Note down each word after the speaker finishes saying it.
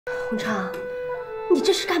洪昌，你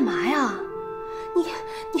这是干嘛呀？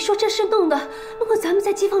你说这事弄得咱们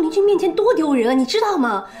在街坊邻居面前多丢人啊，你知道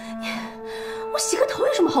吗？我洗个头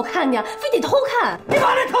有什么好看的呀？非得偷看？你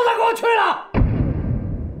把那头发给我去了！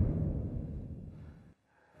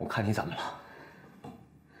我看你怎么了？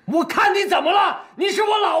我看你怎么了？你是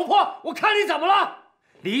我老婆，我看你怎么了？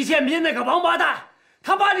李建斌那个王八蛋，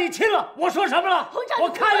他把你亲了，我说什么了？洪昌，我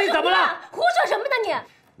看你怎么了？胡说什么呢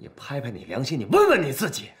你？你拍拍你良心，你问问你自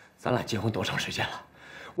己，咱俩结婚多长时间了？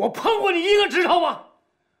我碰过你一个指头吗？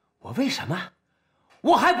我为什么？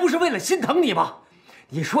我还不是为了心疼你吗？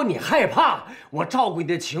你说你害怕我照顾你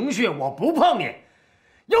的情绪，我不碰你，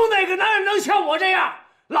有哪个男人能像我这样？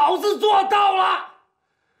老子做到了。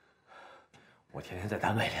我天天在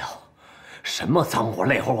单位里头，什么脏活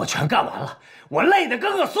累活我全干完了，我累得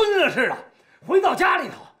跟个孙子似的。回到家里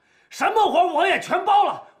头，什么活我也全包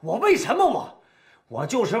了。我为什么我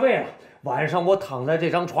就是为了晚上我躺在这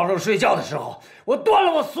张床上睡觉的时候，我断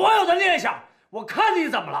了我所有的念想。我看你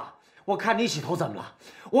怎么了？我看你洗头怎么了？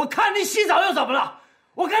我看你洗澡又怎么了？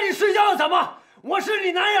我看你睡觉又怎么？我是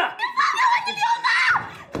你男人！你放开我，你流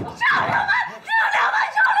氓！少流氓！知道流氓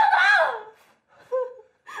少流氓！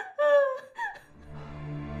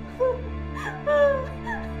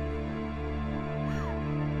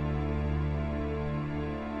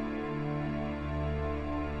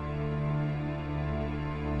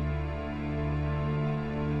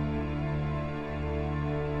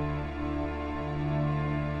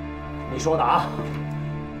你说的啊，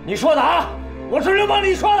你说的啊，我是流氓，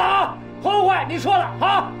你说的啊，坏不坏？你说的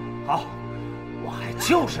啊，好，我还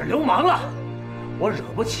就是流氓了，我惹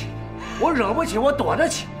不起，我躲得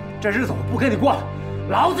起，这日子我不跟你过了，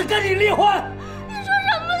老子跟你离婚！你说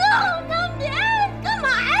什么呢？洪昌，别干嘛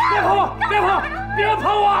呀？别碰我，别碰，别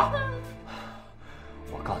碰我！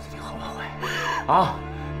我告诉你何文慧，啊，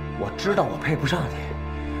我知道我配不上你，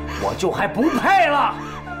我就还不配了，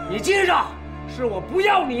你记着。是我不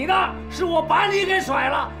要你的，是我把你给甩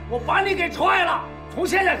了，我把你给踹了。从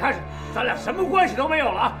现在开始，咱俩什么关系都没有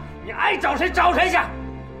了啊！你爱找谁找谁去。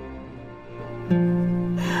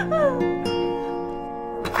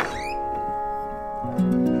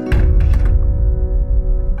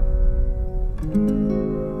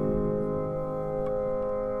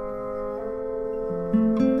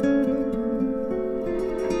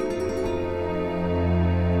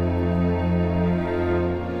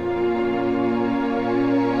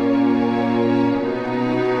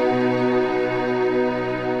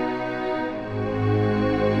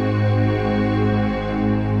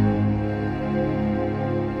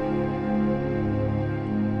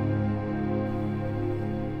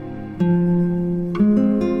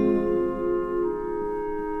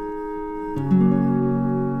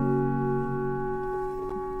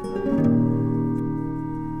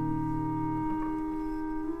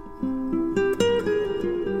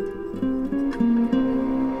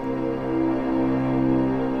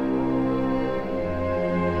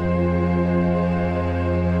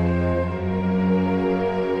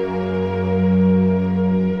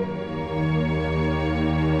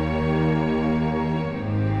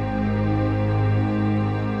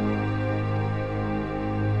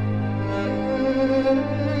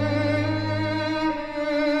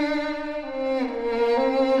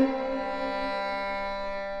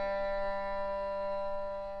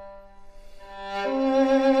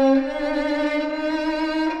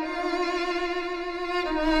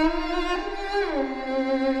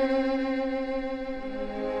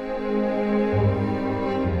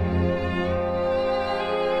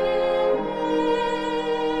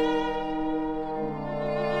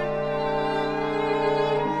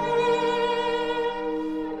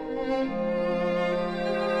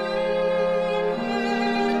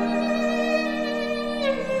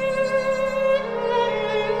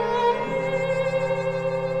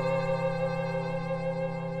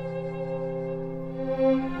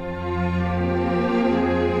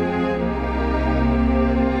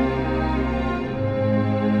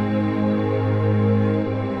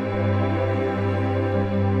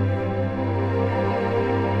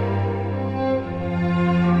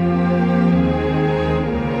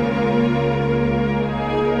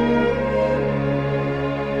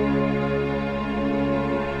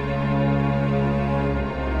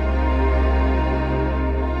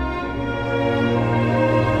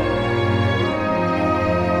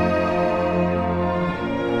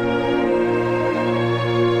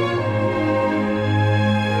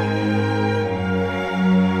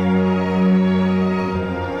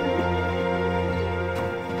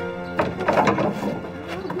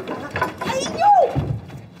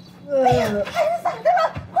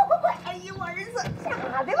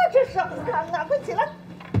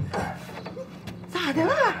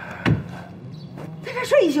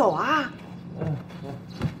一宿啊？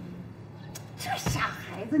这傻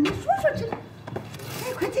孩子，你说说这，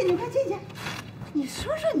哎，快进去，快进去！你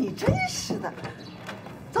说说你真是的，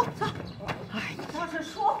走走。哎，倒是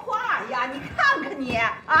说话呀！你看看你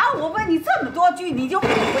啊，我问你这么多句，你就不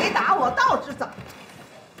回答我，倒是怎么？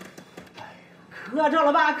磕着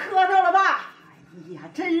了吧，磕着了吧！哎呀，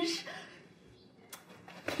真是！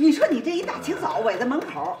你说你这一大清早围在门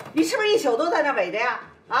口，你是不是一宿都在那围着呀？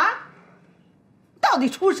啊？到底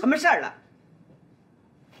出什么事儿了？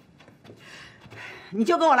你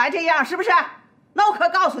就跟我来这样是不是？那我可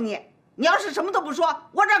告诉你，你要是什么都不说，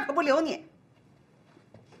我这儿可不留你。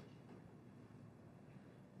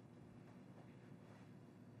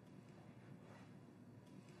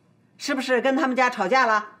是不是跟他们家吵架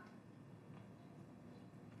了？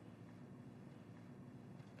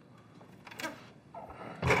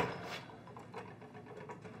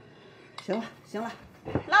行了行了，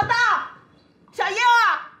老大，小英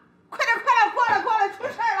啊，快点过来，出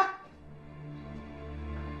事了！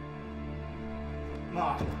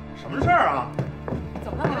妈，什么事儿啊？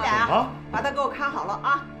怎么了？你们俩呀，把他给我看好了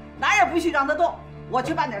啊，哪儿也不许让他动，我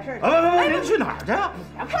去办点事儿去。您去哪儿去？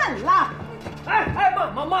别问了。哎，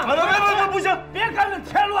妈，别，不行，别干了，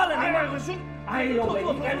添乱了，你。哎呦喂，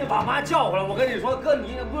你赶紧把妈叫回来！我跟你说，哥，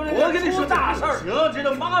你不是我跟你说大事儿。行，这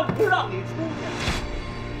个妈不让你出去。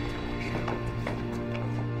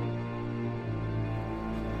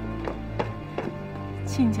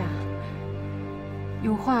亲家，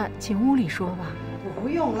有话请屋里说吧。不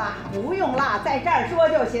用啦，在这儿说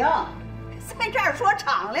就行。在这儿说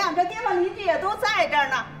敞亮，这街坊邻居也都在这儿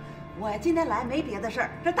呢。我呀，今天来没别的事儿，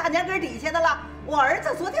这大年根底下的了。我儿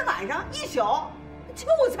子昨天晚上一宿就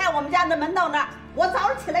在我们家那门道那儿，我早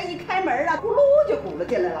上起来一开门啊，咕噜就咕噜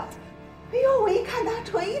进来了。哎呦，我一看他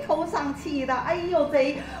垂头丧气的，哎呦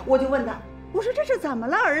贼，我就问他，我说这是怎么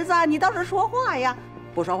了，儿子？你倒是说话呀！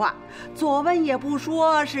不说话，左问也不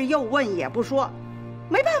说，是右问也不说，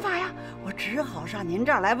没办法呀，我只好上您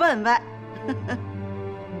这儿来问问。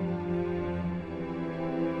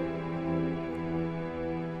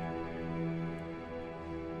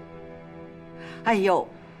哎呦，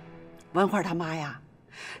文慧他妈呀，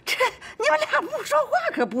这你们俩不说话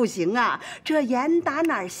可不行啊！这盐打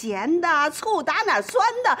哪儿咸的，醋打哪儿酸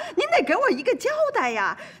的，您得给我一个交代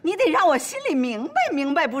呀！你得让我心里明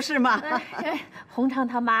白，不是吗？洪昌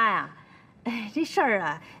他妈呀，这事儿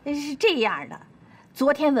啊是这样的，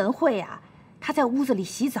昨天文慧啊，她在屋子里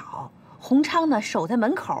洗澡，洪昌呢守在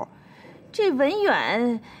门口，这文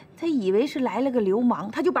远。他以为是来了个流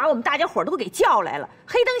氓，他就把我们大家伙都给叫来了，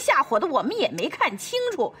黑灯瞎火的，我们也没看清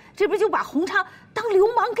楚，这不就把洪昌当流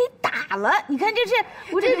氓给打了？你看这是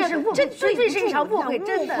我这是这是一场误会，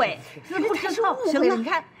真的，这不是误会。你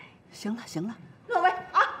看，行了，各位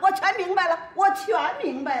啊，我全明白了，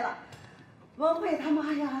文慧他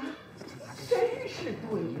妈呀，真是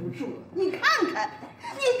对不住，你看看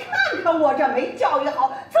我这没教育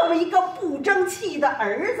好这么一个不争气的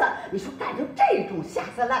儿子，你说干出这种下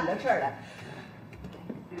三滥的事儿来，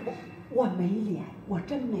我没脸，我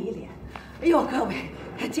真没脸。哎呦，各位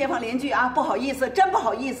街坊邻居啊，不好意思，真不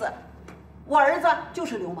好意思，我儿子就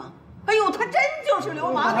是流氓。哎呦，他真就是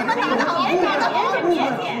流氓！你们打得好，打得好！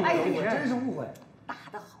哎呦，我真是误会，打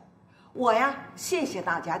得好。我呀，谢谢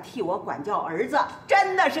大家替我管教儿子，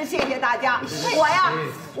真的是谢谢大家。我呀，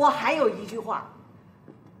我还有一句话，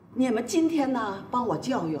你们今天呢帮我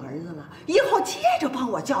教育儿子了，以后接着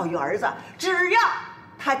帮我教育儿子，只要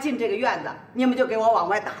他进这个院子，你们就给我往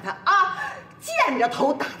外打他啊！见着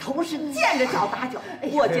头打头，是见着脚打脚，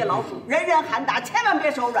过街老鼠，人人喊打，千万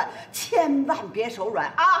别手软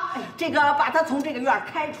啊！这个把他从这个院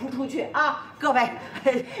开除出去啊！各位，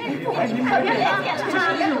别这孩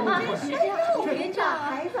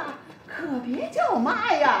子可别叫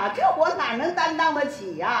妈呀，这我哪能担当得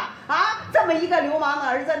起呀？啊，这么一个流氓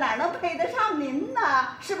儿子哪能配得上您呢？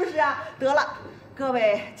是不是啊？得了，各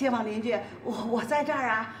位街坊邻居，我在这儿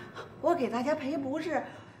啊，我给大家赔不是，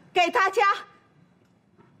给大家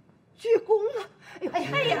鞠躬了。哎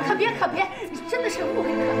呀，可别，真的是误会，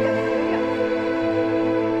可别。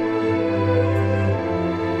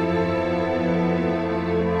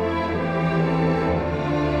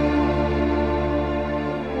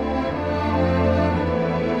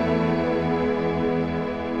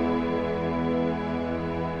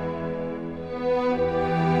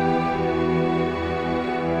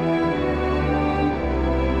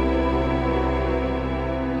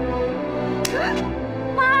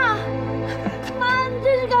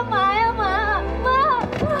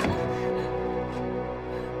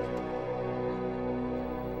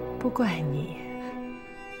不怪你，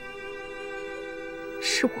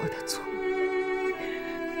是我的错，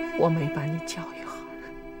我没把你教育好。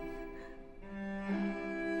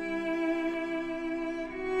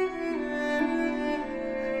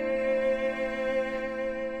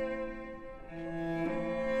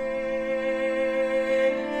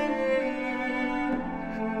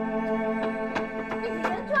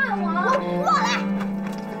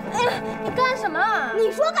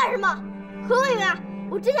干什么？何文远，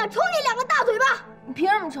我真想抽你2个大嘴巴！你凭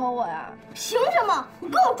什么抽我呀？凭什么？你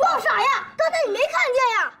跟我装傻呀？刚才你没看见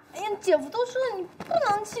呀？哎呀，姐夫都说了，你不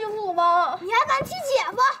能欺负我吧？你还敢欺姐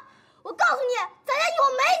夫？我告诉你，咱家以后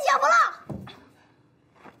没姐夫了。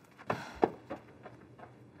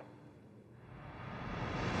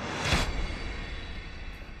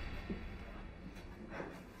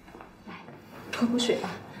喝口水吧，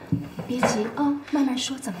别急啊，慢慢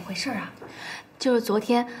说，怎么回事啊？就是昨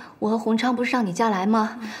天我和洪昌不是上你家来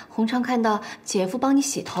吗？洪昌看到姐夫帮你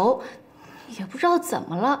洗头，也不知道怎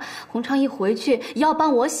么了，洪昌一回去要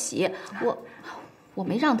帮我洗，我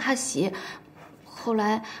没让他洗，后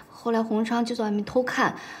来洪昌就在外面偷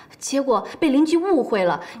看，结果被邻居误会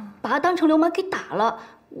了，把他当成流氓给打了。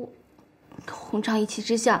洪昌一气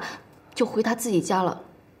之下就回他自己家了。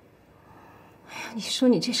哎呀，你说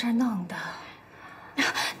你这事儿弄的。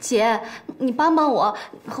姐，你帮帮我，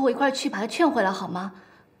和我一块去把他劝回来好吗？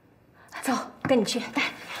走，跟你去，带。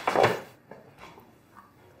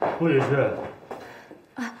不许去！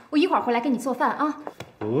啊，我一会儿回来给你做饭啊。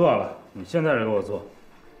我饿了，你现在就给我做。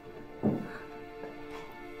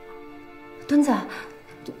墩子，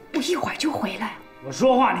我一会儿就回来。我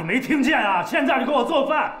说话你没听见啊？现在就给我做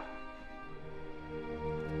饭。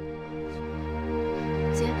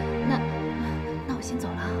姐，那我先走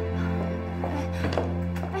了啊。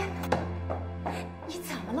你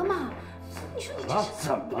怎么了嘛？你说你这是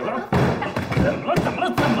怎么了？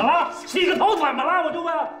怎么了？洗个头怎么了？我就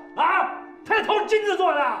问啊，他的头是金子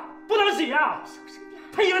做的，不能洗啊！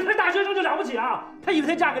他以为他是大学生就了不起啊？他以为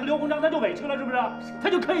他嫁给了刘洪章他就委屈了是不是？他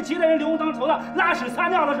就可以骑在人刘洪章头上拉屎撒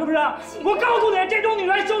尿了是不是？我告诉你，这种女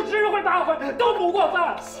人羞10回8回都不过分。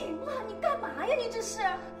行了，你干嘛呀？你这是？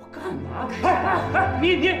我干嘛？哎，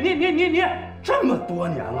你这么多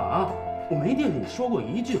年了啊，我没对你说过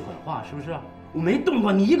一句狠话是不是？我没动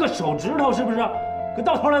过你一个手指头是不是？可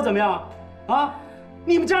到头来怎么样？啊，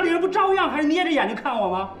你们家里人不照样还是捏着眼睛看我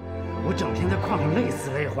吗？我整天在炕上累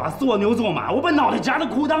死累活，做牛做马，我把脑袋夹在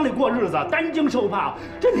裤裆里过日子，担惊受怕。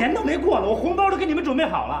这年都没过呢，我红包都给你们准备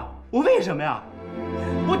好了。我为什么呀？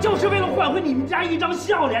我就是为了换回你们家一张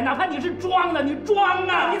笑脸，哪怕你是装的，你装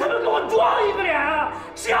啊！你他妈给我装一个脸啊，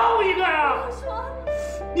笑一个呀！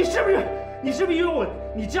你是不是因为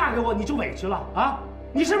你嫁给我你就委屈了啊？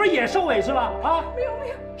你是不是也受委屈了啊？没有，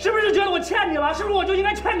是不是觉得我欠你了？是不是我就应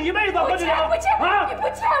该欠你一辈子？不欠啊！你不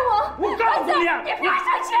欠我！我告诉你，你不要生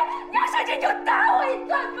气，你要生气就打我一顿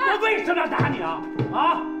吧！我为什么要打你啊？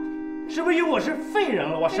啊？是不是因为我是废人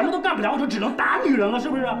了？我什么都干不了，我就只能打女人了？是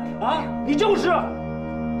不是啊？你就是，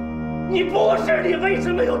你不是，你为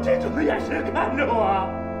什么用这种眼神看着我？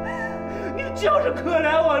你就是可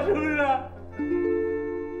怜我，是不是？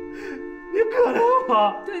你可怜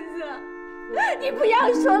我，墩子。你不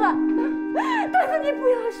要说了，墩子，你不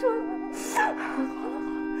要说了，好，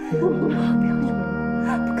不要说了，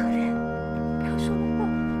不可怜，不要说了，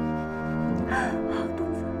好，墩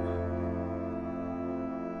子。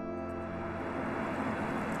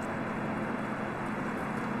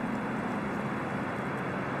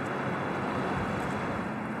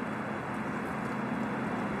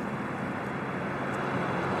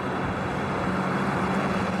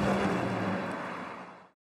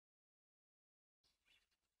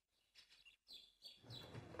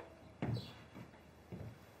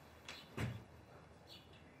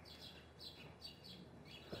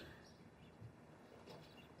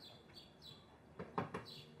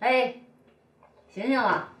哎，醒醒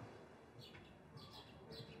了！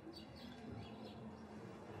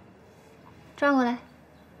转过来，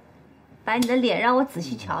把你的脸让我仔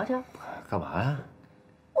细瞧瞧。干嘛呀？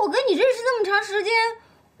我跟你认识那么长时间，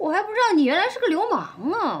我还不知道你原来是个流氓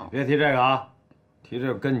呢。别提这个啊，提这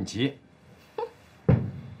个跟你急。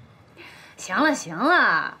行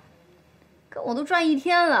了，跟我都转一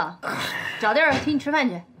天了，找地儿请你吃饭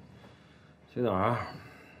去。去哪儿？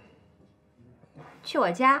去我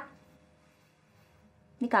家，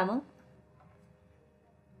你敢吗？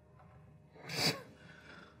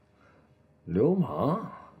流氓，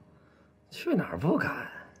去哪儿不敢？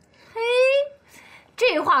嘿，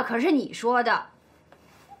这话可是你说的。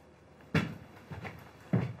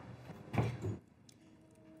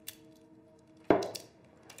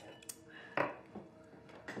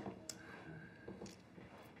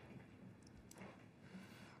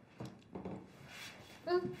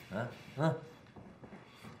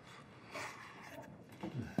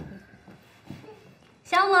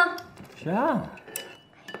香吗？香。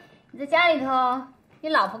你在家里头，你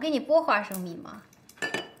老婆给你剥花生米吗？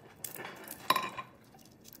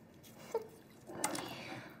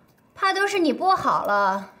怕都是你剥好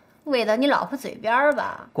了，喂到你老婆嘴边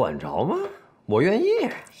吧？管着吗？我愿意。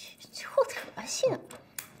臭德行！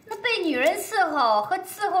被女人伺候和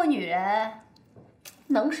伺候女人，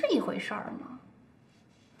能是一回事儿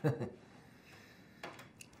吗？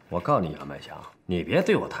我告诉你，杨麦祥，你别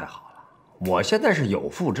对我太好了，我现在是有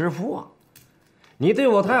妇之夫啊。你对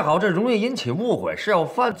我太好，这容易引起误会，是要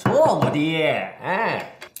犯错误的。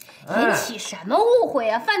哎，引起什么误会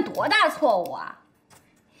啊？犯多大错误啊？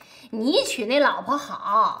你娶那老婆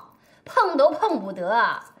好，碰都碰不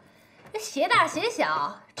得，那鞋大鞋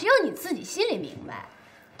小，只有你自己心里明白。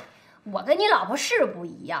我跟你老婆是不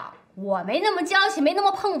一样，我没那么娇气，没那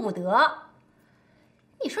么碰不得。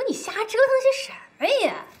你说你瞎折腾些什么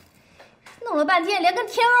呀？弄了半天连根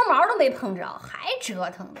天鹅毛都没碰着，还折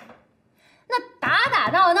腾呢？那打打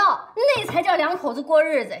闹闹，那才叫两口子过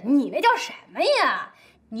日子，你那叫什么呀？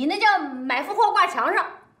你那叫买幅画挂墙上。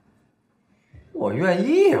我愿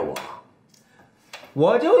意，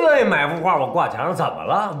我就愿意买幅画，我挂墙上，怎么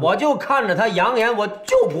了？我就看着他养眼，我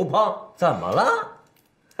就不碰，怎么了？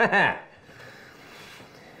嘿嘿，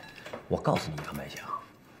我告诉你，杨麦祥，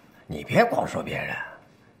你别光说别人，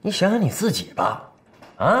你想想你自己吧，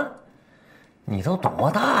啊，你都多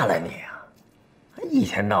大了你啊，一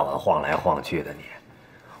天到晚晃来晃去的你。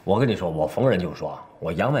我跟你说，我逢人就说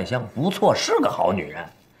我杨麦香不错，是个好女人。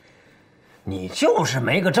你就是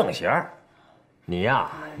没个正形儿，你呀，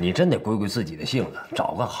你真得规规自己的性子，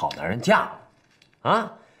找个好男人嫁了，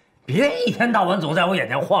啊，别一天到晚总在我眼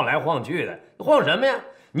前晃来晃去的，晃什么呀？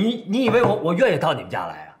你以为我愿意到你们家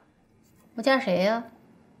来啊？我嫁谁呀？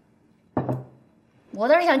我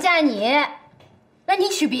倒是想嫁你，那你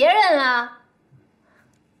娶别人啊？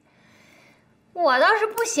我倒是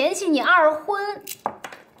不嫌弃你二婚，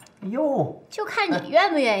哎呦，就看你愿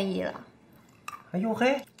不愿意了。哎呦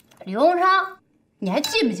嘿，李鸿昌，你还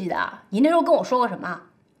记不记得你那时候跟我说过什么？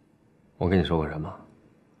我跟你说过什么？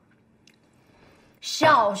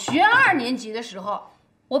小学2年级的时候，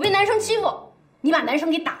我被男生欺负，你把男生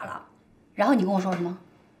给打了，然后你跟我说什么？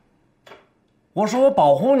我说我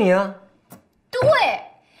保护你啊。对，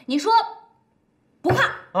你说不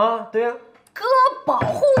怕啊，对呀，哥保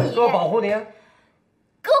护你，哥保护你，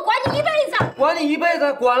哥管你一辈子，管你一辈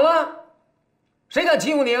子，管了，谁敢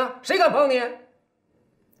欺负你啊？谁敢碰你？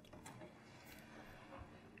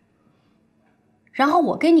然后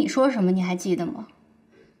我跟你说什么，你还记得吗？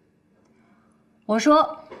我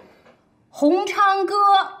说，鸿昌哥，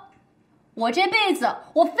我这辈子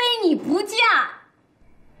我非你不嫁。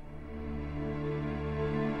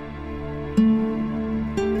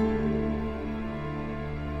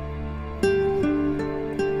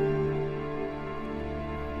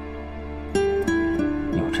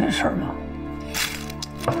有这事儿吗？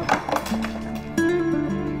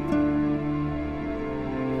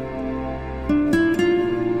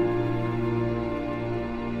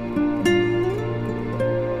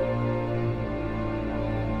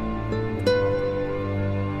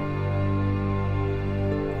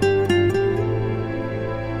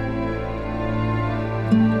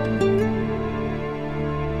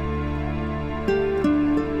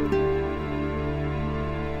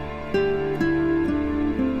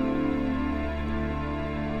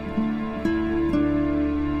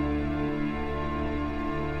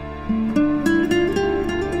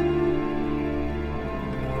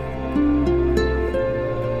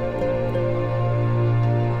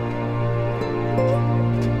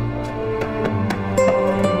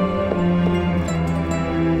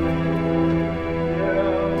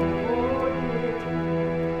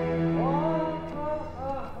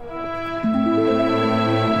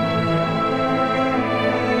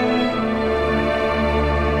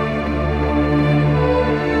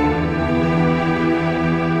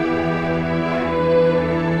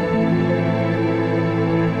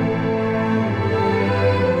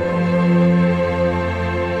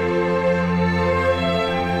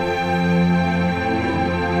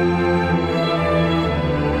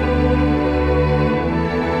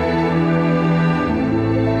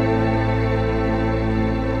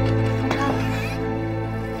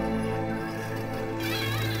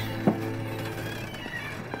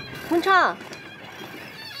鸿昌，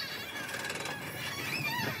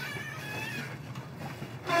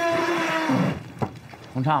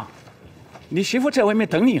鸿昌，你媳妇在外面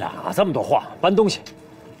等你了啊！这么多话，搬东西。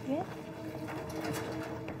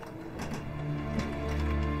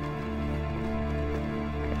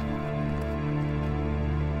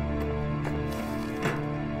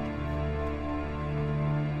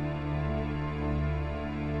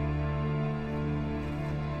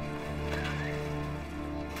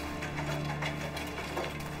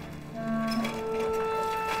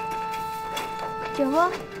姐夫，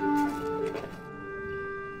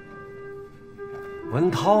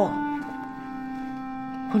文涛，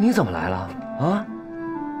不，你怎么来了啊？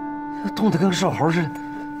冻得跟个瘦猴似的。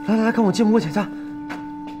来来来，跟我进屋去，去。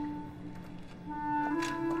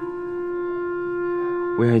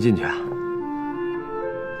不愿意进去啊？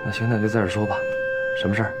那行，那就在这说吧。什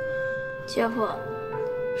么事儿？姐夫，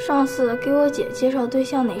上次给我姐介绍对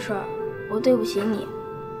象那事儿，我对不起你。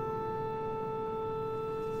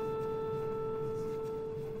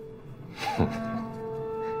哼，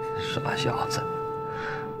傻小子，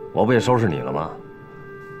我不也收拾你了吗？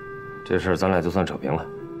这事儿咱俩就算扯平了。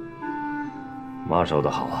妈说的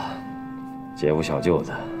好啊，姐夫小舅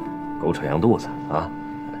子，狗扯羊肚子啊。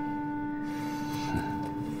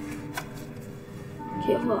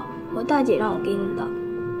姐夫，我大姐让我给你的。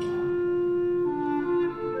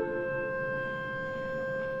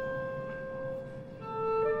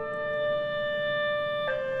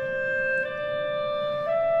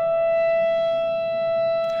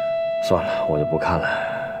算了，我就不看了。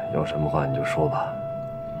有什么话你就说吧。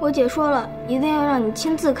我姐说了，一定要让你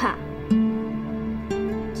亲自看。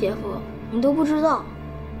姐夫，你都不知道，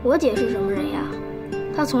我姐是什么人呀？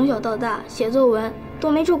她从小到大写作文都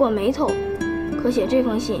没皱过眉头，可写这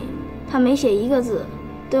封信，她每写一个字，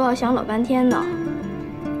都要想老半天呢。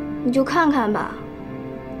你就看看吧。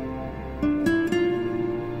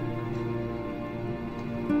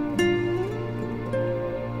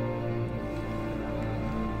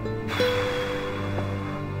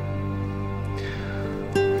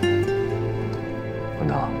文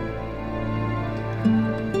涛，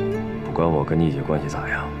不管我跟你姐关系咋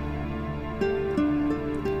样，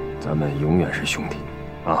咱们永远是兄弟，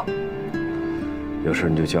啊！有事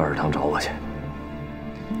你就去二堂找我去，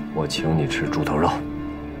我请你吃猪头肉。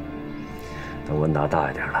等文达大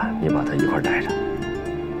一点了，你把他一块带着，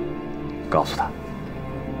告诉他，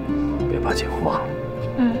别把姐夫忘了。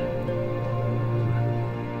嗯。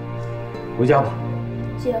回家吧。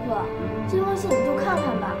姐夫，这封信你就看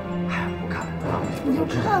看吧。哎，不看了啊！你就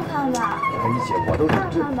看看吧。你姐我都看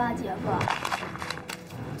看吧，姐夫。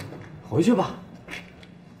回去吧。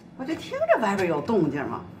我就听着外边有动静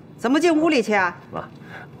嘛，怎么进屋里去啊？妈，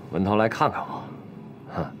文涛来看看我。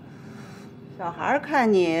哼，小孩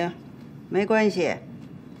看你没关系，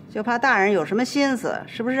就怕大人有什么心思，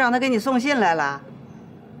是不是让他给你送信来了？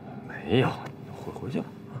没有，回去吧。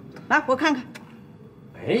来，我看看。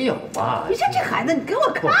没有吧？你说这孩子，你给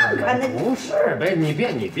我看看那。不是呗，你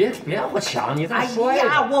别我抢，你再说。哎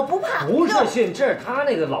呀，我不怕。不是信，这是他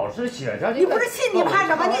那个老师写的。你不是信，你怕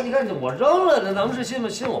什么？你看我扔了，那能是信吗？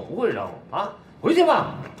信我不会扔啊！回去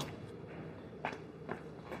吧，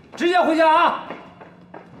直接回家啊！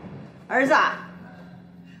儿子，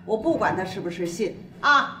我不管他是不是信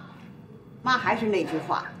啊，妈还是那句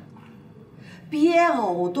话，别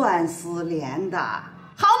藕断丝连的，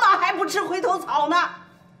好马还不吃回头草呢。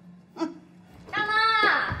大妈，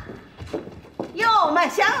哟，麦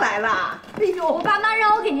香来了。哎呦，我爸妈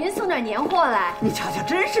让我给您送点年货来。你瞧瞧，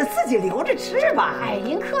真是自己留着吃吧。哎，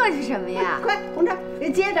您客气什么呀？快，红茶，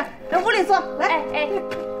接着，在屋里坐。来，哎，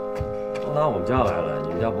都拿我们家来了，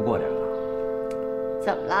你们家不过年了？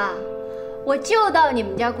怎么了？我就到你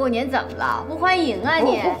们家过年，怎么了？不欢迎啊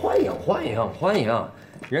你？欢迎！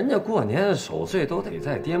人家过年守岁都得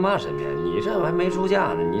在爹妈身边，你这还没出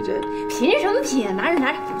嫁呢，你这贫什么贫？拿着。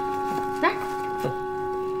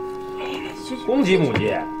公鸡母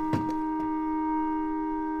鸡。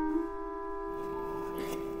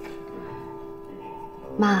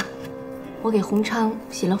妈，我给洪昌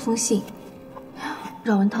写了封信，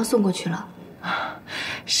让文涛送过去了。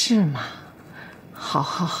是吗？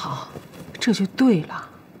好，这就对了。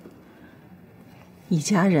一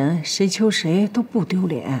家人谁求谁都不丢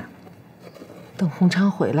脸。等洪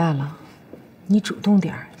昌回来了，你主动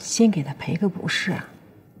点，先给他赔个不是。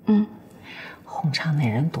嗯，洪昌那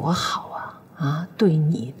人多好啊！对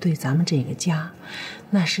你对咱们这个家，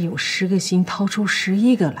那是有10个心掏出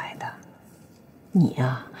11个来的。你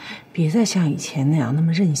啊，别再像以前那样那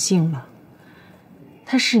么任性了。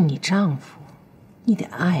他是你丈夫，你得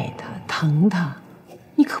爱他疼他，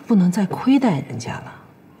你可不能再亏待人家了，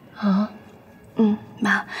啊？嗯，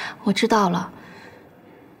妈，我知道了。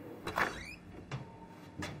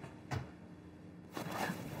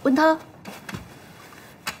文涛，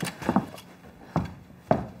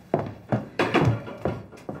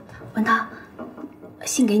文涛，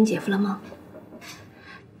信给你姐夫了吗？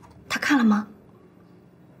他看了吗？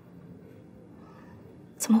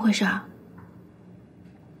怎么回事啊？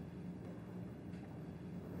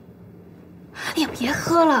哎呀，别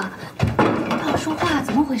喝了，好好说话，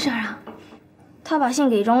怎么回事啊？他把信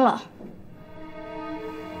给扔了。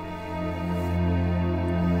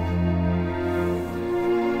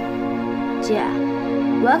姐，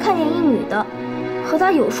我还看见一女的，和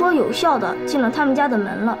他有说有笑的进了他们家的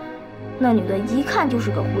门了。那女的一看就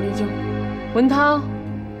是个狐狸精。文涛，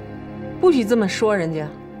不许这么说人家。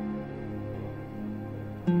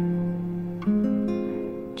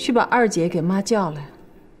去把二姐给妈叫来。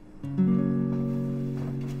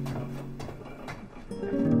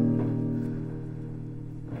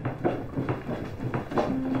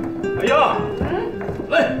哎呀，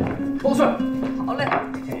来，包蒜。好嘞，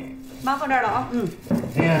妈放这儿了啊。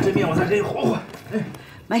哎呀，这面我再给你和和。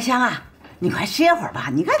麦香啊，你快歇会儿吧。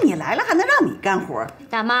你看你来了，还能让你干活？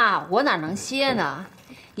大妈，我哪能歇呢？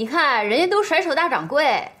你看人家都甩手大掌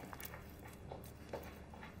柜。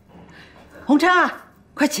红琛啊，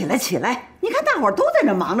快起来起来！你看大伙儿都在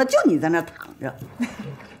那忙着，就你在那躺着。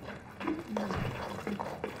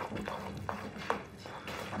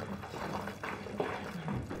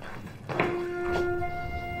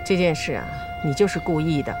这件事啊，你就是故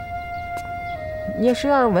意的。你要是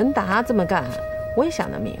让文达这么干，我也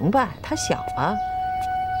想得明白，他小啊，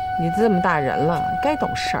你这么大人了，该懂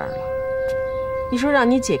事儿了。你说让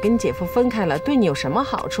你姐跟你姐夫分开了，对你有什么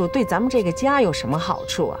好处？对咱们这个家有什么好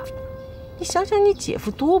处啊？你想想你姐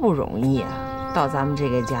夫多不容易啊，到咱们这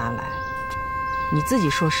个家来，你自己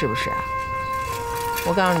说是不是啊？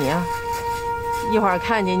我告诉你啊，一会儿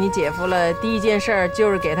看见你姐夫了，第一件事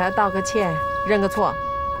就是给他道个歉，认个错。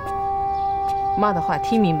妈的话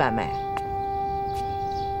听明白没？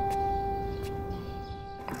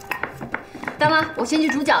大妈，我先去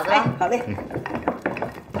煮饺子了。好嘞。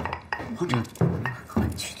红琛，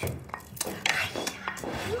去。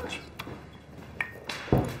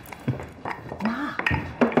妈，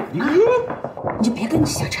你就别跟你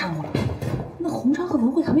瞎掺和了。那红章和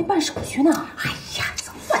文慧还没办手续呢。哎呀，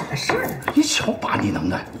早晚的事儿啊！你瞧把你能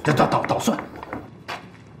耐，这捣蒜。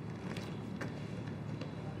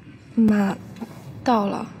妈，到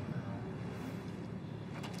了。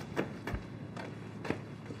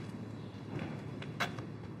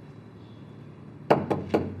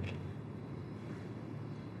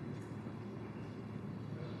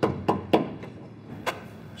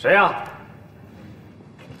谁呀？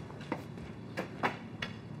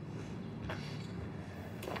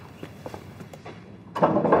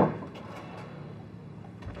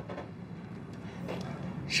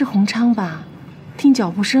是洪昌吧？听脚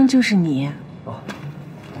步声就是你。哦，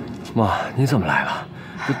妈，你怎么来了？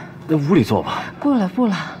那屋里坐吧。不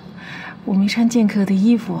了，我没穿见客的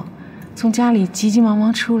衣服，从家里急急忙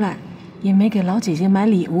忙出来，也没给老姐姐买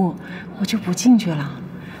礼物，我就不进去了。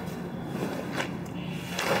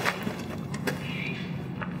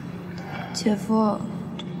姐夫，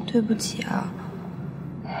对不起啊。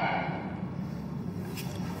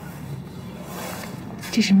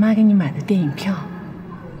这是妈给你买的电影票，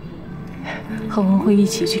和文慧一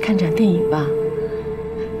起去看场电影吧。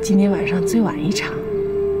今天晚上最晚一场。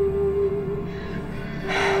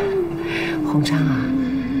洪昌啊，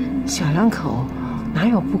小两口哪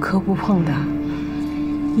有不磕不碰的？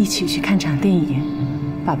一起去看场电影，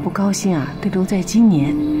把不高兴啊都留在今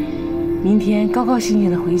年，明天高高兴兴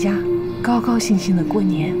的回家。高高兴兴的过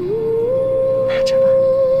年，拿着吧。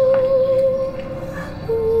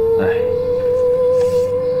哎，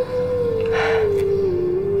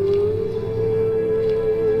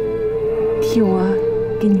替我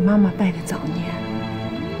给你妈妈拜个早年。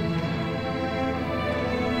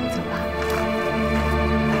走吧。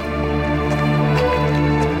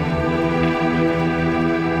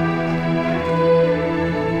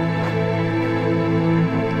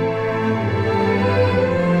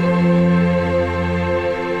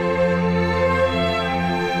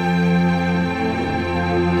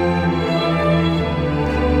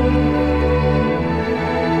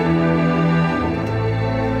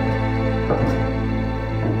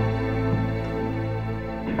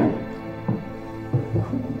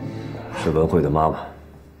是文慧的妈妈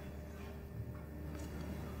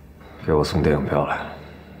给我送电影票来了。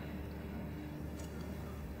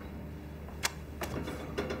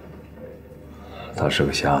她是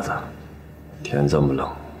个瞎子，天这么冷，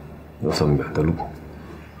有这么远的路，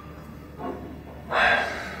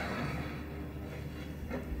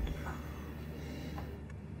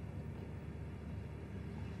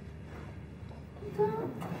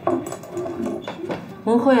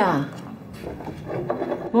文慧啊，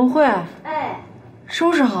文慧，哎，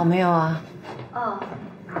收拾好没有啊？哦，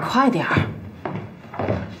快点儿。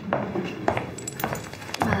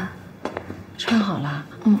妈，穿好了？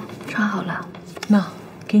穿好了。那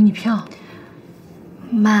给你票。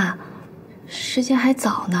妈，时间还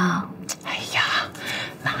早呢。哎呀，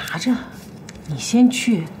拿着，你先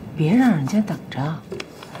去，别让人家等着。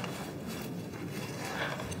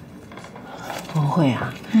文慧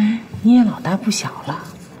啊，你也老大不小了，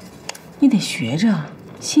你得学着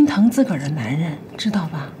心疼自个儿的男人，知道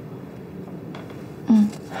吧？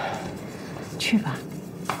去吧，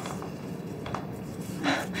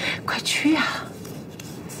快去呀！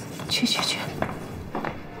去。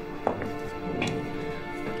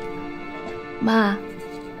妈，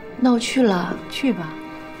那我去了。去吧，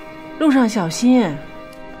路上小心。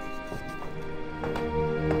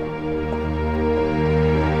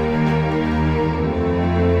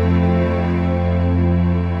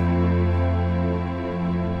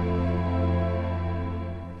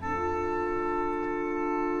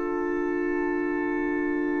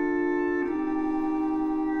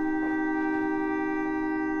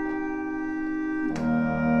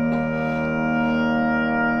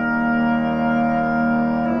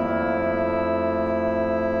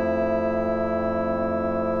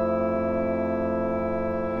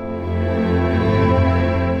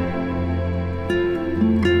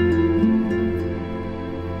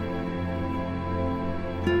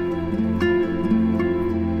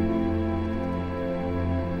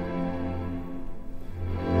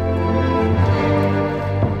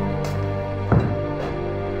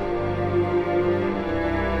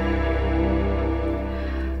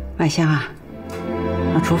麦香啊，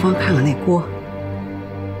上厨房看看那锅。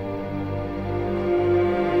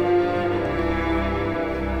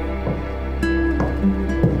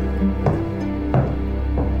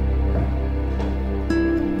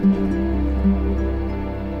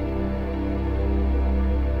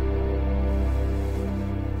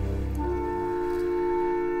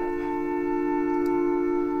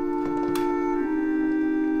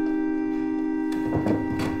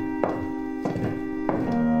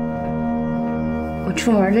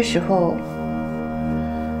出门的时候，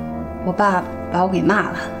我爸把我给骂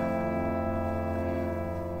了，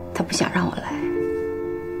他不想让我来，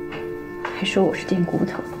还说我是贱骨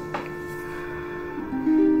头。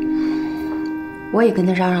我也跟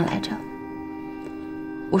他嚷嚷来着，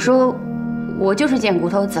我说我就是贱骨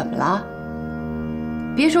头，怎么了？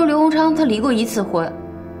别说刘洪昌他离过1次婚，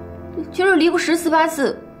就是离过10次8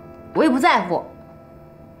次，我也不在乎。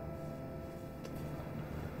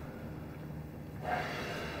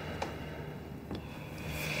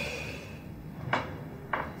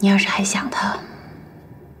你要是还想他，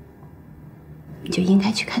你就应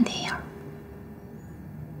该去看电影。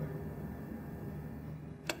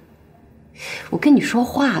我跟你说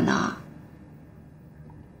话呢，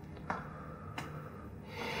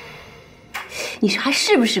你说还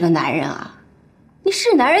是不是个男人啊？你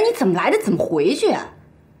是男人，你怎么来的怎么回去？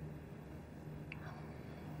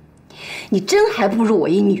你真还不如我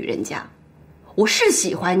一女人家。我是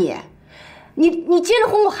喜欢你，你结了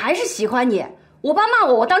婚我还是喜欢你。我爸骂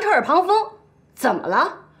我，我当成耳旁风，怎么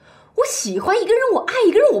了？我喜欢一个人，我爱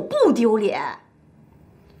一个人，我不丢脸。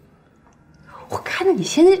我看到你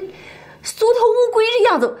现在缩头乌龟这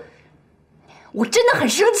样子，我真的很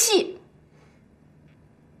生气。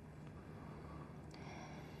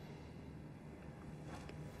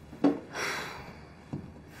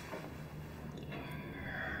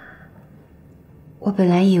我本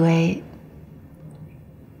来以为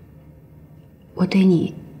我对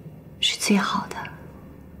你是最好的，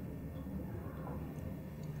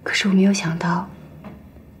可是我没有想到，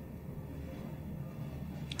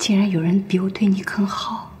竟然有人比我对你更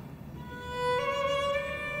好。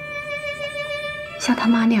像他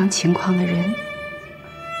妈那样情况的人，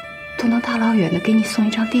都能大老远的给你送一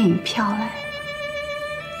张电影票来，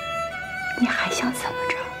你还想怎么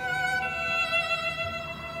着？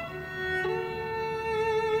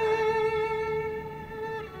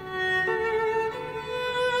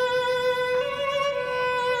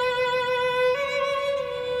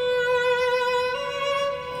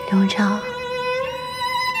刘文昌，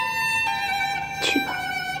去吧，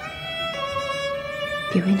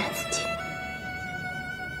别为难自己。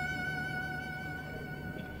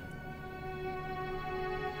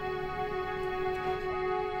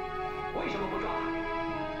为什么不抓？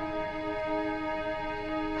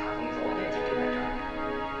他从昨天起就在这儿，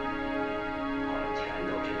我们全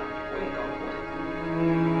都知道，不用搞糊涂。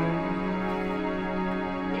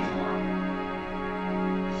你说啊，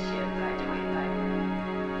现在就可以逮捕。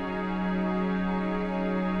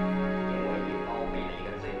因为你包庇了一个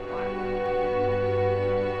罪犯。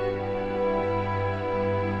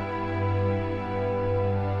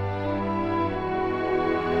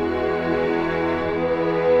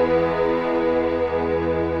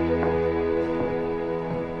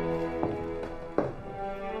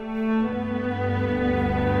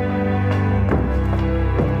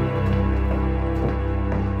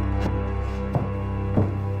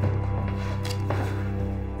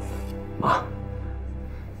妈，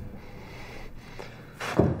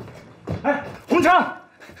哎，洪昌，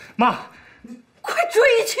妈，快追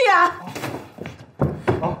去啊！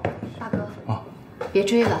别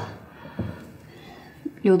追了，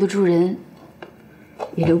留得住人，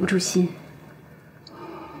也留不住心。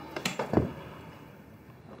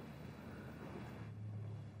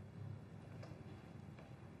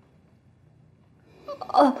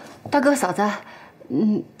哦，大哥嫂子，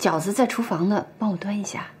饺子在厨房呢，帮我端一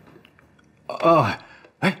下。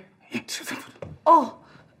哎，哦。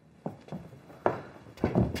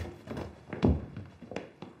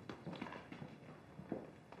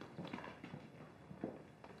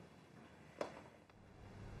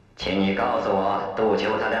请你告诉我，杜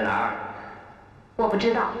秋他在哪儿？我不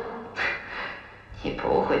知道。你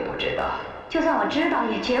不会不知道。就算我知道，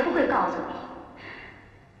也绝不会告诉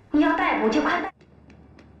你。你要逮捕就快逮。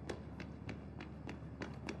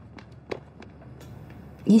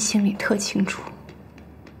您心里特清楚，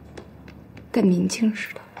跟明镜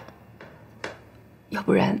似的。要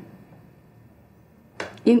不然，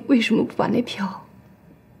您为什么不把那票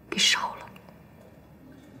给烧了？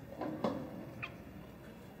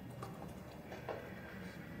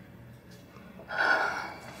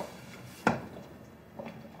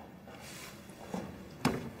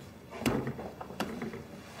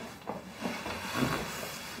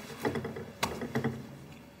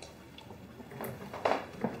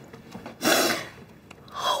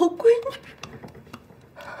好闺女，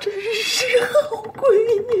真是好闺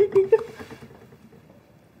女呀！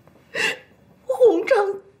洪章，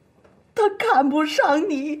他看不上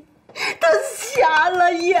你，他瞎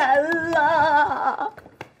了眼了。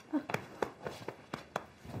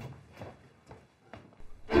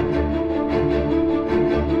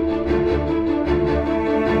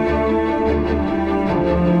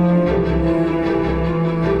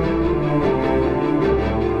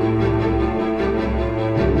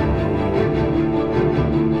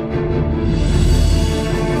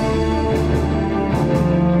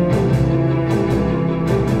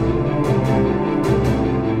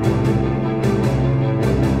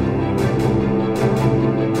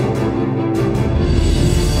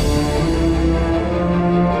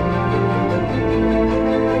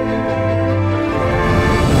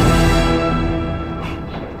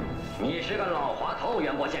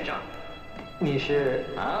你是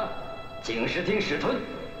啊，警视厅史屯。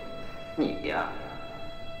你呀，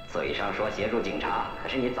嘴上说协助警察，可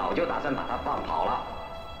是你早就打算把他放跑了，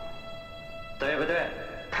对不对？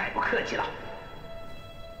太不客气了。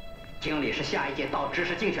经理是下一届到知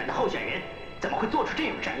识竞选的候选人，怎么会做出这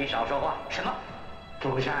种事？你少说话。什么？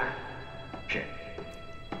钟山，是。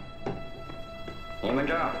你们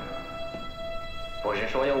这儿不是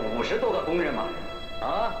说有50多个工人吗？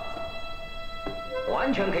啊，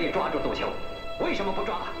完全可以抓住杜秋。为什么不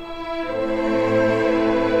抓他？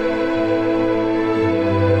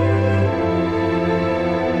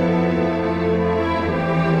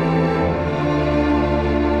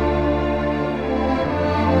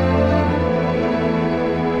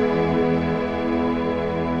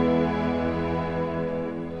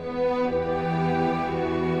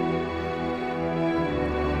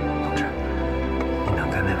同志，你能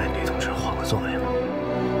跟那位女同志换个座位吗？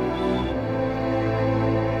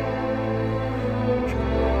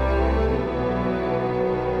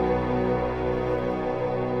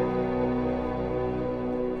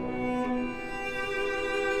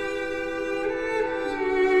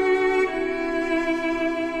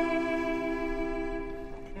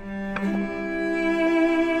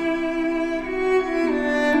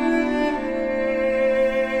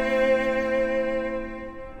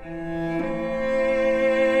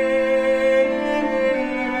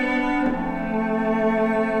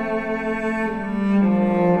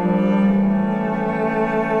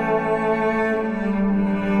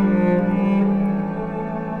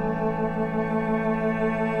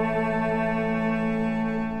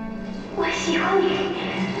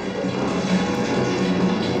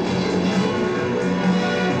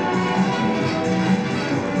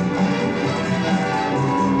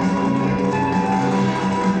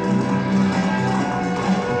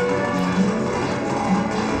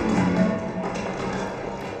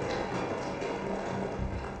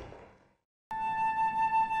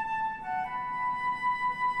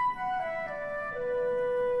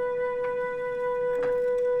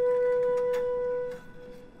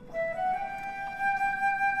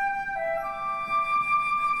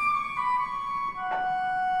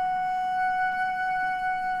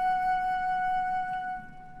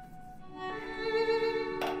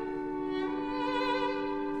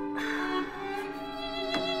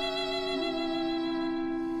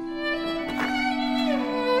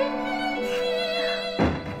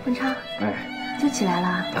文昌，哎，就起来了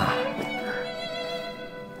啊。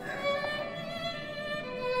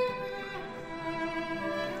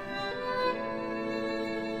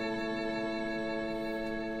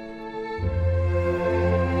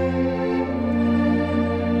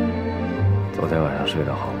上睡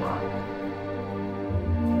得好吗？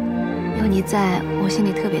有你在，我心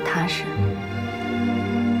里特别踏实。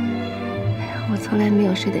我从来没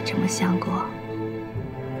有睡得这么香过。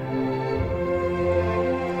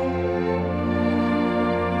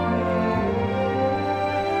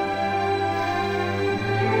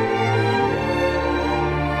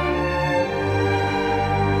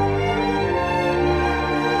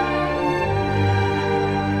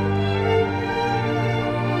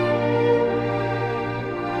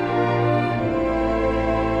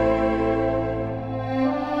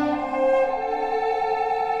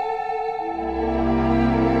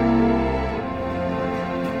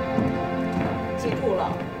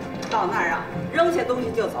到那儿啊，扔下东西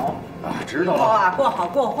就走。啊，知道了。以后啊，过好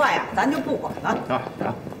过坏呀，咱就不管了。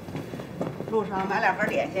啊。路上买2盒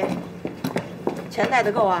点心，钱带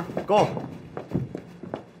得够啊？够。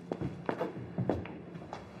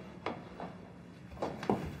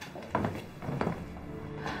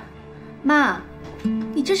妈，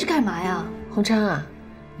你这是干嘛呀？洪昌啊，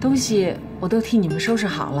东西我都替你们收拾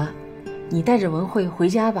好了，你带着文慧回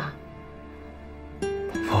家吧。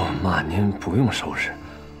不，妈，您不用收拾，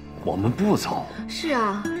我们不走。是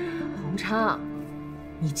啊，洪昌，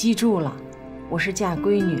你记住了，我是嫁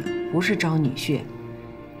闺女，不是招女婿。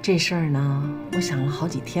这事儿呢，我想了好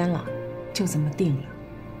几天了，就这么定了。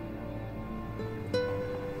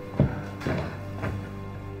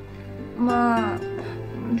妈，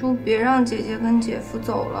你就别让姐姐跟姐夫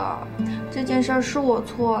走了，这件事儿是我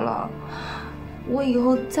错了，我以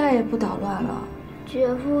后再也不捣乱了。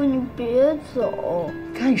姐夫，你别走。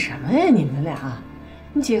干什么呀，你们俩？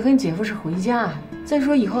你姐和你姐夫是回家，再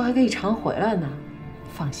说以后还可以常回来呢。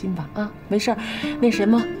放心吧，啊，没事儿。那什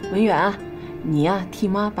么，文远，你呀，替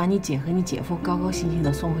妈把你姐和你姐夫高高兴兴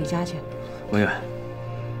的送回家去。文远，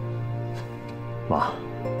妈，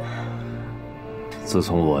自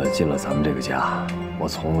从我进了咱们这个家，我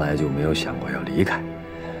从来就没有想过要离开。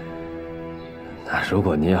那如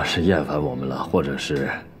果您要是厌烦我们了，或者是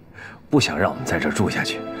不想让我们在这儿住下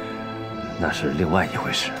去，那是另外一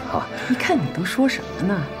回事啊。你看你都说什么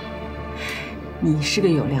呢？你是个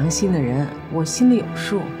有良心的人，我心里有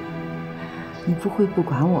数。你不会不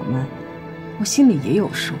管我们，我心里也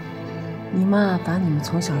有数。你妈把你们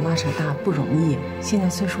从小拉扯大不容易，现在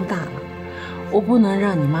岁数大了，我不能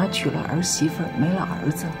让你妈娶了儿媳妇没了儿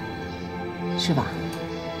子，是吧？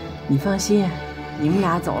你放心，你们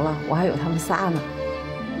俩走了，我还有他们仨呢。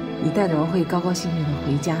你带着文慧高高兴兴的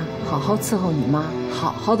回家，好好伺候你妈，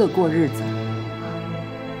好好的过日子。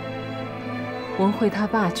文慧她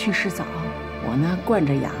爸去世早，我呢惯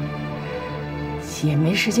着养，也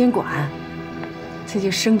没时间管，这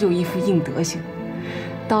就生就一副硬德行。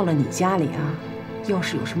到了你家里啊，要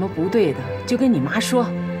是有什么不对的，就跟你妈说，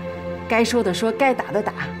该说的说，该打的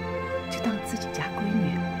打，就当自己家闺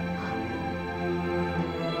女。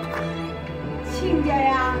亲家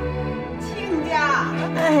呀，亲家！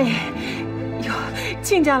哎，哟，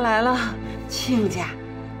亲家来了，亲家。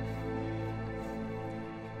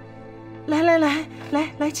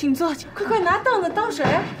来，请坐，快拿凳子倒水。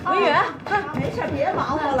文远，快，没事，别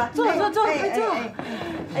忙活了，坐，快坐。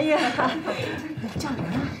哎呀，叫人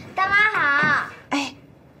啊！大妈好。哎，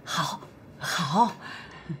好。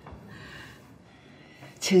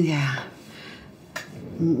亲家呀，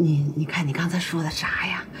你看你刚才说的啥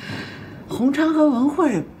呀？洪昌和文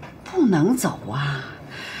慧不能走啊，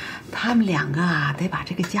他们2个啊得把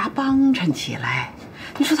这个家帮衬起来。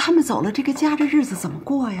你说他们走了，这个家这日子怎么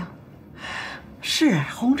过呀？是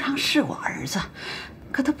洪昌是我儿子，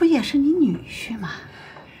可他不也是你女婿吗？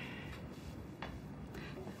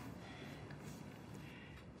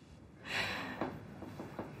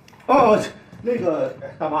哦，那个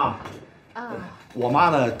大妈，我妈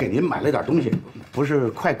呢给您买了点东西，不是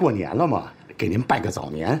快过年了吗？给您拜个早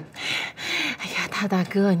年。哎呀，大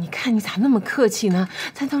哥，你看你咋那么客气呢？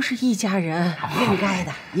咱都是一家人，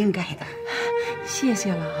应该的。谢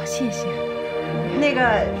谢了，谢谢。那个，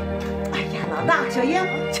哎呀，老大、小英，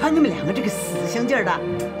瞧你们2个这个死性劲儿的，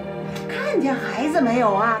看见孩子没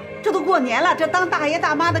有啊？这都过年了，这当大爷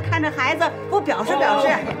大妈的看着孩子，不表示表示。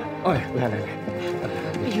哎，来。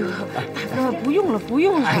哎呦，大哥，不用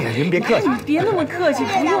了。哎呀，您别客气，你别那么客气，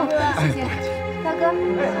不用。谢谢，大哥。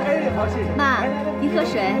好，谢谢。妈，您喝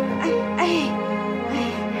水。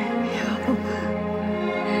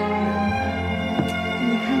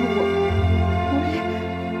你看我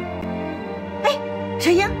这，小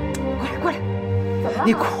英，过来，怎么了？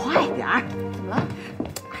你快点儿。怎么了？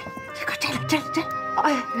哎呀，这快摘了。哎，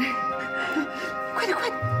快点。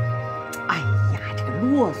哎呀，这个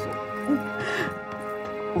啰嗦。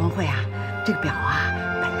文慧啊，这个表啊，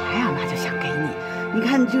本来啊妈就想给你，你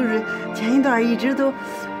看就是前一段一直都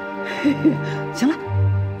行了，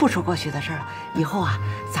不说过去的事了。以后啊，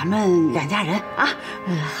咱们两家人啊，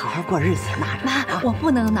好好过日子。拿着，妈，我不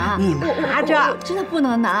能拿，你拿着，我真的不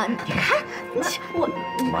能拿。你看，我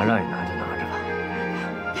妈让你拿就拿着吧。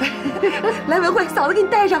来，文慧，嫂子给你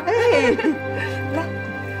戴上。哎，来，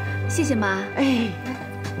谢谢妈。哎，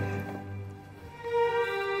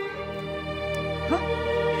好，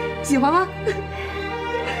喜欢吗？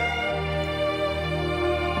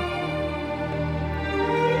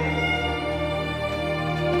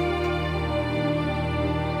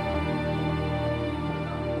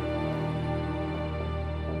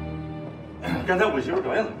刚才我媳妇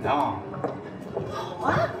表现怎么样啊？好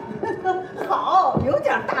啊，好，有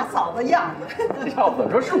点大嫂子样子。要怎么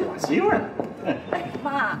说是我媳妇呢？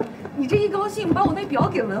妈，你这一高兴，把我那表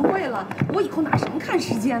给文慧了，我以后哪成看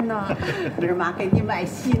时间呢？明儿妈给你买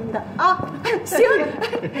新的啊。行，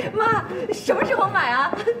妈，什么时候买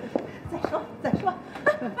啊？再说。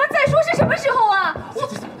妈，再说是什么时候啊？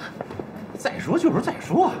再说就是再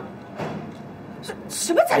说。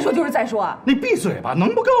什么再说就是再说啊？你闭嘴吧，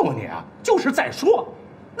能不告诉你啊？就是再说。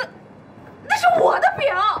那是我的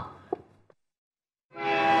表。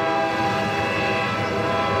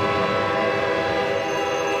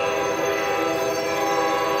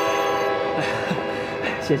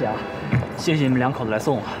谢谢啊，谢谢你们两口子来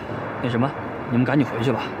送我。那什么，你们赶紧回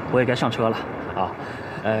去吧，我也该上车了。啊，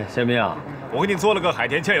宪兵啊，我给你做了个海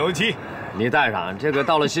天酱油鸡，你带上。这个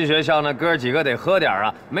到了新学校呢，哥几个得喝点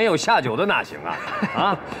啊，没有下酒的哪行啊？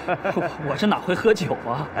啊，我这哪会喝酒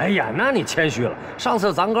啊？哎呀，那你谦虚了。上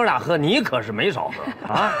次咱哥俩喝，你可是没少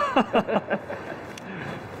喝啊。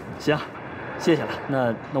行，谢谢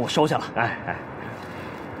了，那我收下了。哎，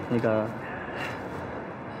那个，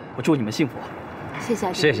我祝你们幸福。谢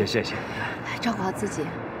谢，谢谢，照顾好自己。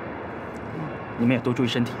你们也多注意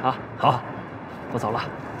身体啊。好，我走了。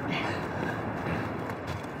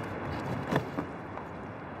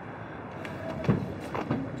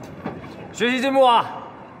学习进步啊，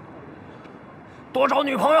多找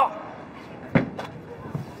女朋友。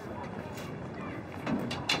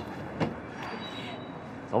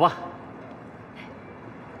走吧。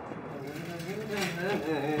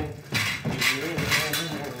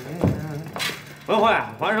文慧，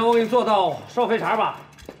晚上我给你做道烧肥肠吧。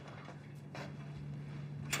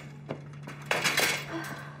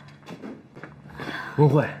文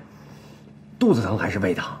慧，肚子疼还是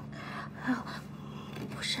胃疼？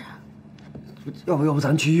不是。要不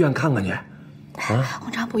咱去医院看看去？啊，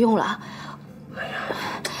洪昌不用了。哎呀，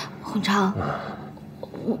洪昌，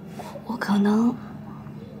我可能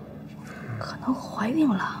怀孕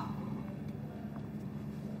了。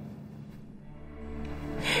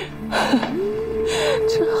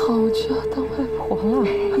真好，我就要当外婆了。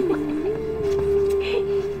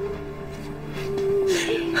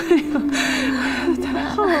哎呦，太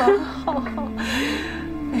好了，好。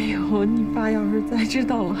哎呦，你爸要是再知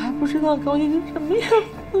道了，还不知道高兴成什么样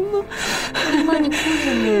子呢。妈，你哭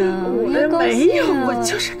什么呀？我没有，我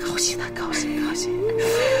就是高兴的，高兴。你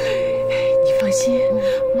放心，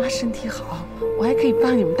妈身体好，我还可以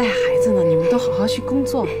帮你们带孩子呢。你们都好好去工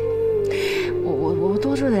作。我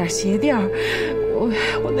多做点鞋垫儿，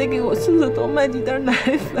我得给我孙子多买几袋奶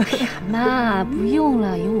粉。哎呀，妈，不用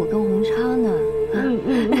了，有我跟洪超呢。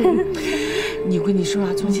我跟你说啊，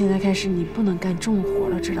从现在开始你不能干重活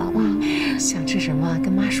了，知道吧？想吃什么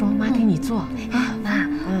跟妈说，妈给你做啊。妈，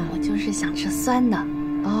我就是想吃酸的。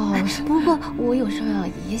哦，不过我有时候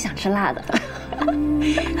也想吃辣的。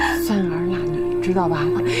酸儿辣女，知道吧？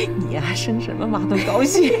你呀，生什么妈都高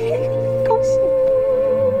兴，高兴。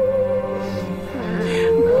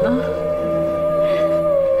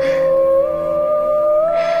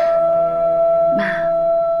妈，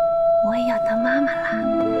我也要当妈妈啦！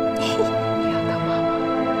你要当妈妈，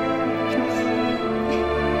真好。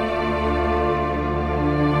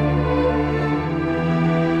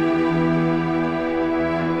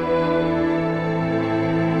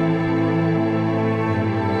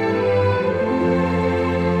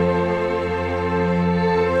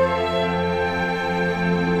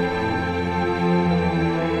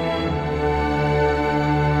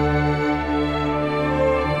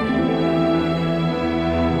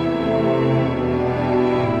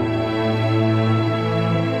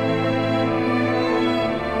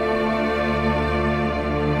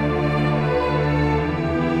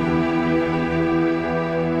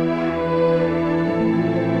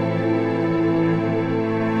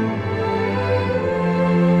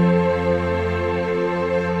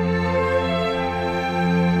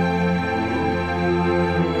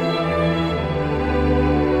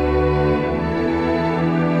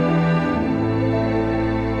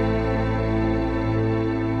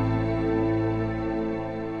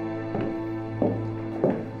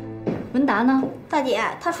啥呢？大姐，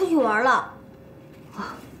他出去玩了。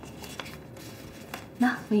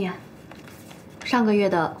那文言，上个月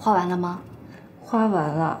的花完了吗？花完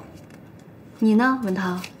了。你呢，文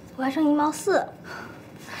涛？我还剩1毛4。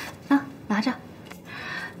那拿着，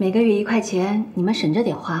每个月1块钱，你们省着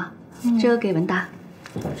点花。这个给文大。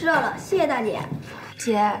知道了，谢谢大姐。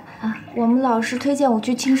姐，我们老师推荐我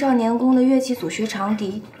去青少年宫的乐器组学长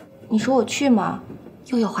笛，你说我去吗？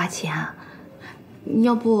又要花钱啊？你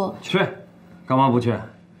要不去？干嘛不去？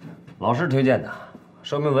老师推荐的，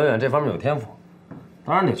说明文远这方面有天赋，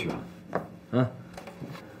当然得去了。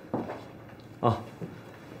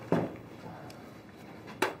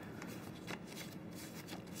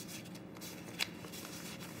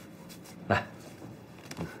来。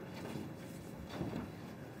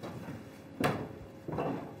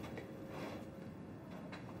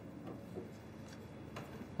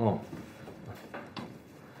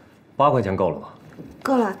8块钱够了吧？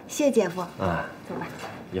够了，谢谢姐夫。哎，走吧。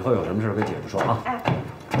以后有什么事跟姐夫说啊。哎，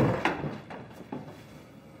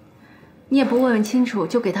你也不问问清楚，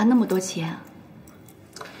就给他那么多钱？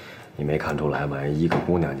你没看出来吗？一个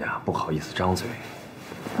姑娘家不好意思张嘴。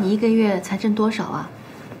你1个月才挣多少啊？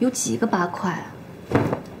有几个8块啊？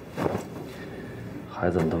孩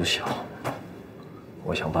子们都小，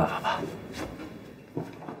我想办法吧。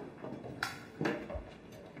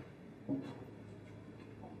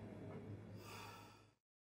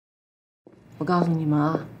我告诉你们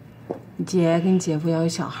啊，你姐跟你姐夫要有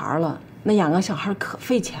小孩了，那养个小孩可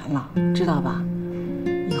费钱了，知道吧？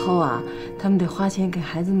以后啊，他们得花钱给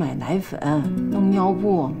孩子买奶粉、弄尿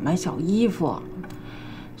布、买小衣服，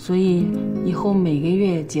所以以后每个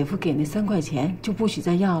月姐夫给那3块钱就不许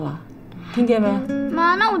再要了，听见没？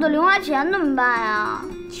妈，那我的零花钱怎么办呀？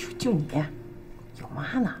就你，有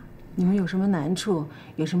妈呢。你们有什么难处，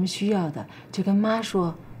有什么需要的，就跟妈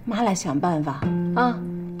说，妈来想办法啊。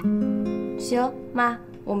行，妈，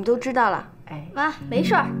我们都知道了。哎，妈，没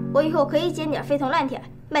事儿，我以后可以捡点废铜烂铁，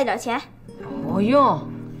卖点钱。不用，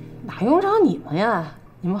哪用着你们呀？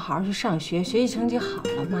你们好好去上学，学习成绩好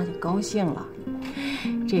了，妈就高兴了。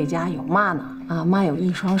这家有妈呢啊，妈有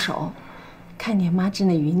一双手，看见妈织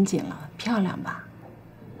那云锦了，漂亮吧？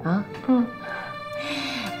啊，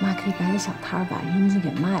妈可以摆个小摊儿，把云锦给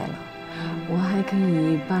卖了。我还可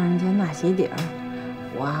以帮人家纳鞋底儿，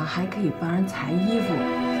我还可以帮人裁衣服。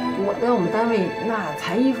我在我们单位那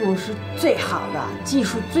裁衣服是最好的，技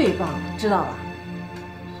术最棒，知道吧？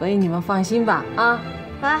所以你们放心吧，啊。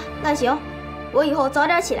妈，那行，我以后早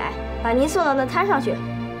点起来，把您送到那摊上去，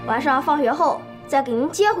晚上放学后再给您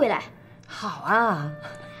接回来。好啊。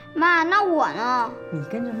妈，那我呢？你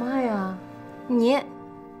跟着妈呀。你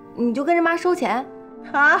就跟着妈收钱。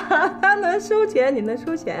他能收钱，你能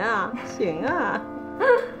收钱啊？行啊。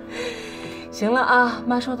行了啊，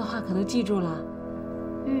妈说的话可都记住了。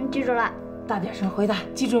记住了。大点声回答，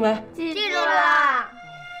记住没？记住了。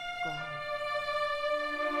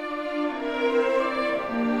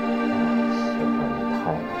太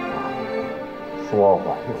可怕了，说话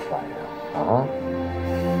就烦人啊！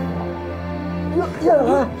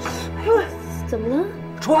哎呦，怎么了？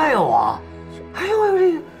拽我！哎呦，我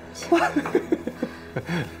这个，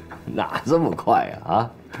哪这么快呀？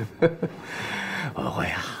啊！文慧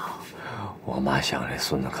呀，我妈想这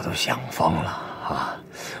孙子可都想疯了啊！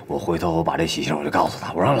我回头我把这喜信我就告诉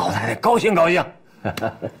他，我让老太太高兴高兴。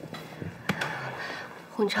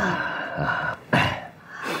洪超，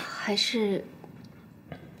还是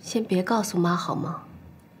先别告诉妈好吗？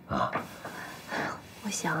啊，我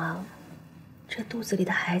想啊，这肚子里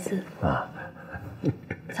的孩子啊，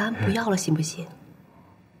咱不要了，行不行？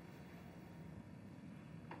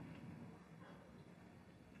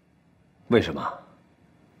为什么？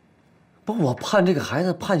不，我盼这个孩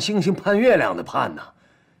子盼星星盼月亮的盼呢。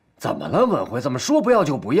怎么了，文慧？怎么说不要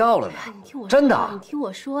就不要了呢？你听我说，真的？你听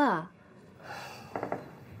我说啊，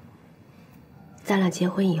咱俩结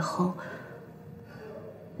婚以后，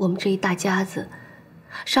我们这一大家子，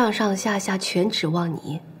上上下下全指望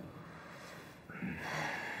你。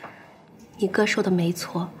你哥说的没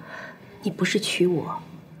错，你不是娶我，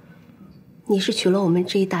你是娶了我们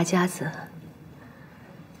这一大家子。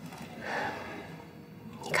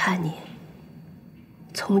你看你，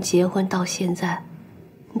从结婚到现在，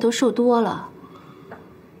你都瘦多了，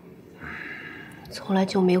从来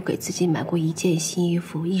就没有给自己买过一件新衣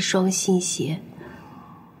服、一双新鞋，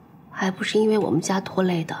还不是因为我们家拖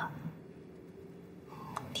累的。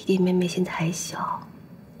弟弟妹妹现在还小，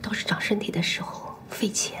都是长身体的时候，费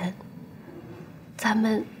钱。咱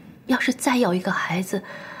们要是再要一个孩子，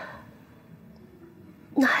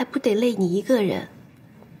那还不得累你一个人？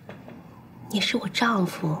你是我丈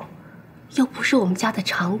夫，又不是我们家的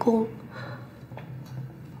长工。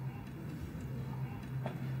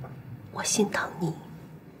心疼你，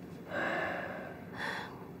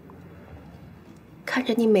看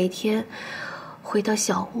着你每天回到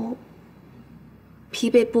小屋，疲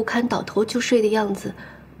惫不堪、倒头就睡的样子，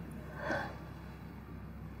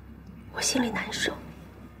我心里难受。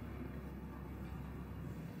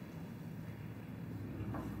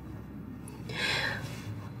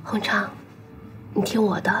洪昌，你听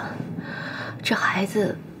我的，这孩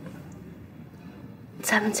子，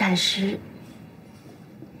咱们暂时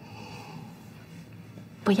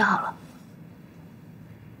不要了。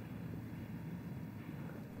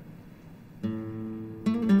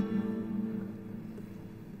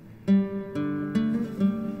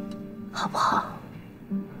好不好？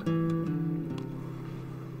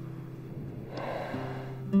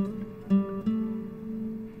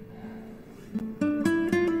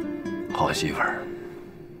好媳妇儿，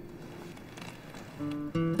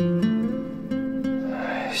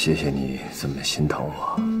谢谢你这么心疼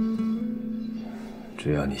我。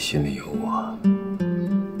只要你心里有我，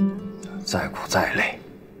再苦再累，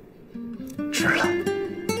值了。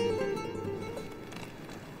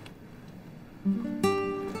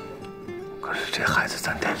可是这孩子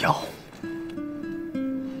咱得要。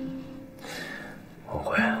红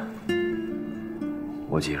辉，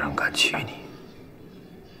我既然敢娶你，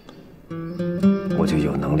我就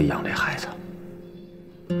有能力养这孩子。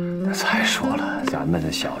再说了，咱们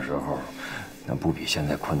的小时候，那不比现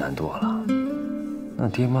在困难多了。那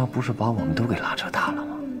爹妈不是把我们都给拉扯大了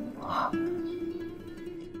吗？啊！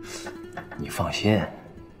你放心，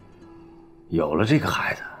有了这个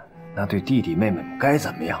孩子，那对弟弟妹妹们该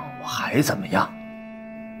怎么样，我还怎么样。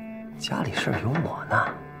家里事儿有我呢，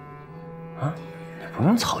啊，你不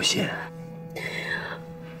用操心。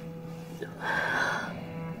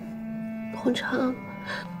洪昌，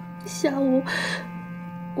下午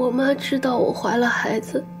我妈知道我怀了孩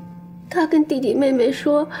子，她跟弟弟妹妹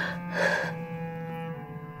说，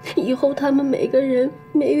以后他们每个人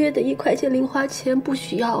每月的1块钱零花钱不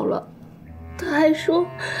需要了。她还说，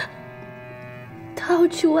她要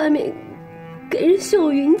去外面给人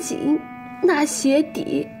绣云锦、纳鞋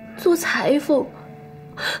底、做裁缝。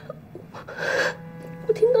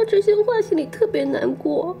我听到这些话，心里特别难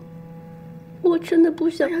过。我真的不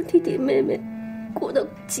想让弟弟妹妹过得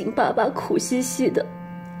紧巴巴、苦兮兮的。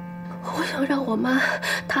我想让我妈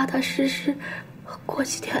踏踏实实过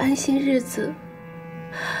几天安心日子。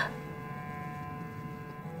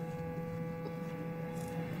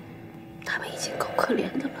他们已经够可怜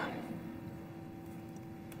的了。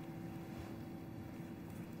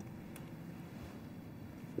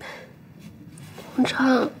洪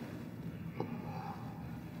昌，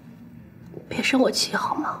别生我气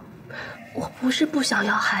好吗？我不是不想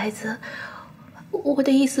要孩子，我的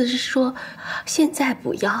意思是说，现在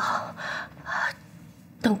不要，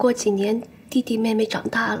等过几年弟弟妹妹长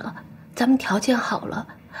大了，咱们条件好了，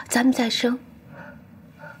咱们再生，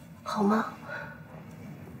好吗？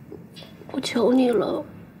我求你了。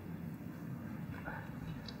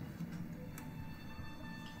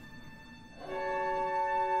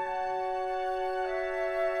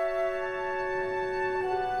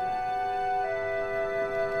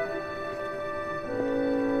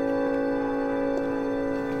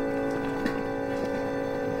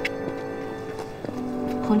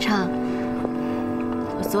洪昌，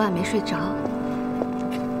我昨晚没睡着，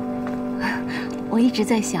我一直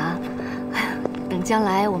在想，等将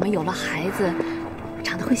来我们有了孩子，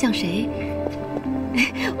长得会像谁？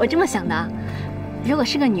我这么想的，如果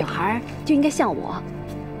是个女孩，就应该像我。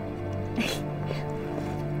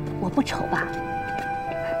我不丑吧？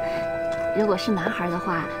如果是男孩的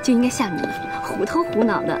话，就应该像你，虎头虎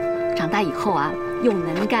脑的，长大以后啊，又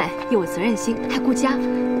能干又有责任心，还顾家，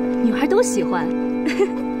女孩都喜欢。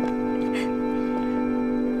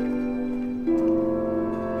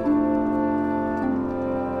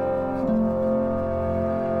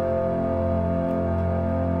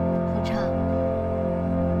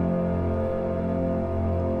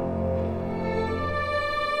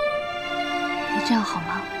这样好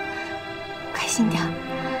吗？开心点。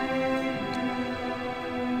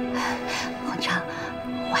洪昌，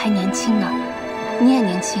我还年轻呢，你也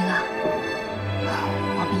年轻啊，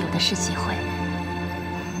我们有的是机会。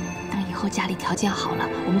等以后家里条件好了，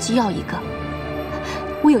我们就要一个。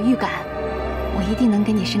我有预感，我一定能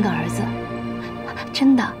给你生个儿子，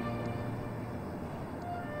真的。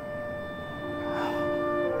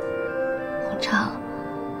洪昌，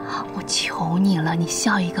我求你了，你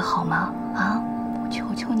笑一个好吗？啊！求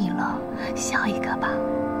求你了，笑一个吧。